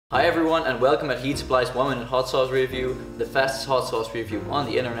Hi everyone and welcome at Heat Supply's 1 minute hot sauce review, the fastest hot sauce review on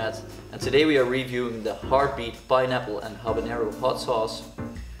the internet. And today we are reviewing the Heartbeat Pineapple and Habanero hot sauce.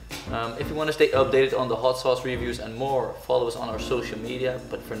 If you want to stay updated on the hot sauce reviews and more, follow us on our social media.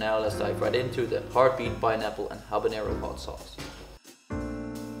 But for now, let's dive right into the Heartbeat Pineapple and Habanero hot sauce.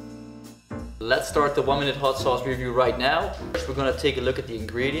 Let's start the 1 minute hot sauce review right now. First we're going to take a look at the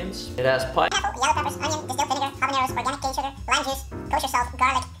ingredients. It has pineapple, yellow peppers, onion, distilled vinegar, habaneros, organic cane sugar, lime juice, kosher salt,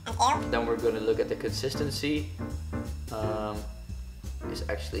 garlic, and ale. Then we're going to look at the consistency. It's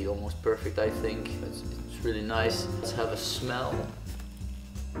actually almost perfect, I think. It's really nice. Let's have a smell.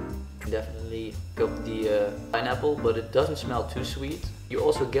 Definitely got the pineapple, but it doesn't smell too sweet. You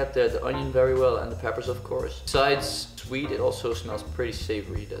also get the onion very well and the peppers, of course. Besides sweet, it also smells pretty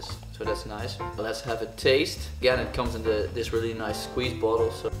savory, so that's nice. Let's have a taste. Again, it comes in this really nice squeeze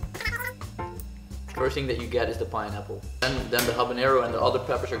bottle. So first thing that you get is the pineapple. Then the habanero and the other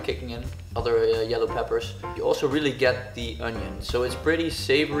peppers are kicking in, other yellow peppers. You also really get the onion. So it's pretty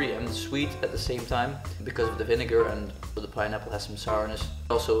savory and sweet at the same time because of the vinegar, and the pineapple has some sourness.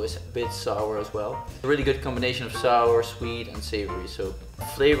 Also it's a bit sour as well. A really good combination of sour, sweet and savory. So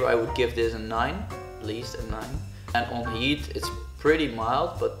flavor, I would give this a 9, at least a 9. And on heat it's pretty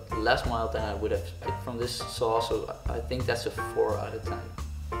mild, but less mild than I would have expected from this sauce. So I think that's a 4 out of 10.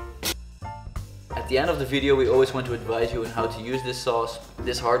 At the end of the video, we always want to advise you on how to use this sauce.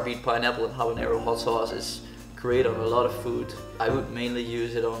 This Heartbeat Pineapple and Habanero hot sauce is great on a lot of food. I would mainly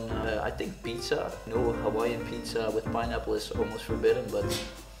use it on, I think, pizza. No, Hawaiian pizza with pineapple is almost forbidden, but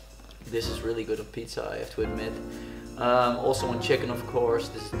this is really good on pizza, I have to admit. Also on chicken, of course,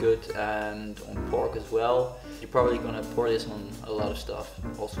 this is good, and on pork as well. You're probably gonna pour this on a lot of stuff,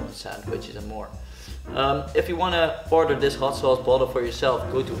 also on sandwiches and more. If you want to order this hot sauce bottle for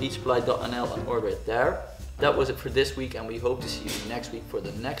yourself, go to HEATSUPPLY.nl and order it there. That was it for this week, and we hope to see you next week for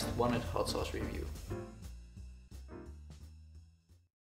the next 1 minute hot sauce review.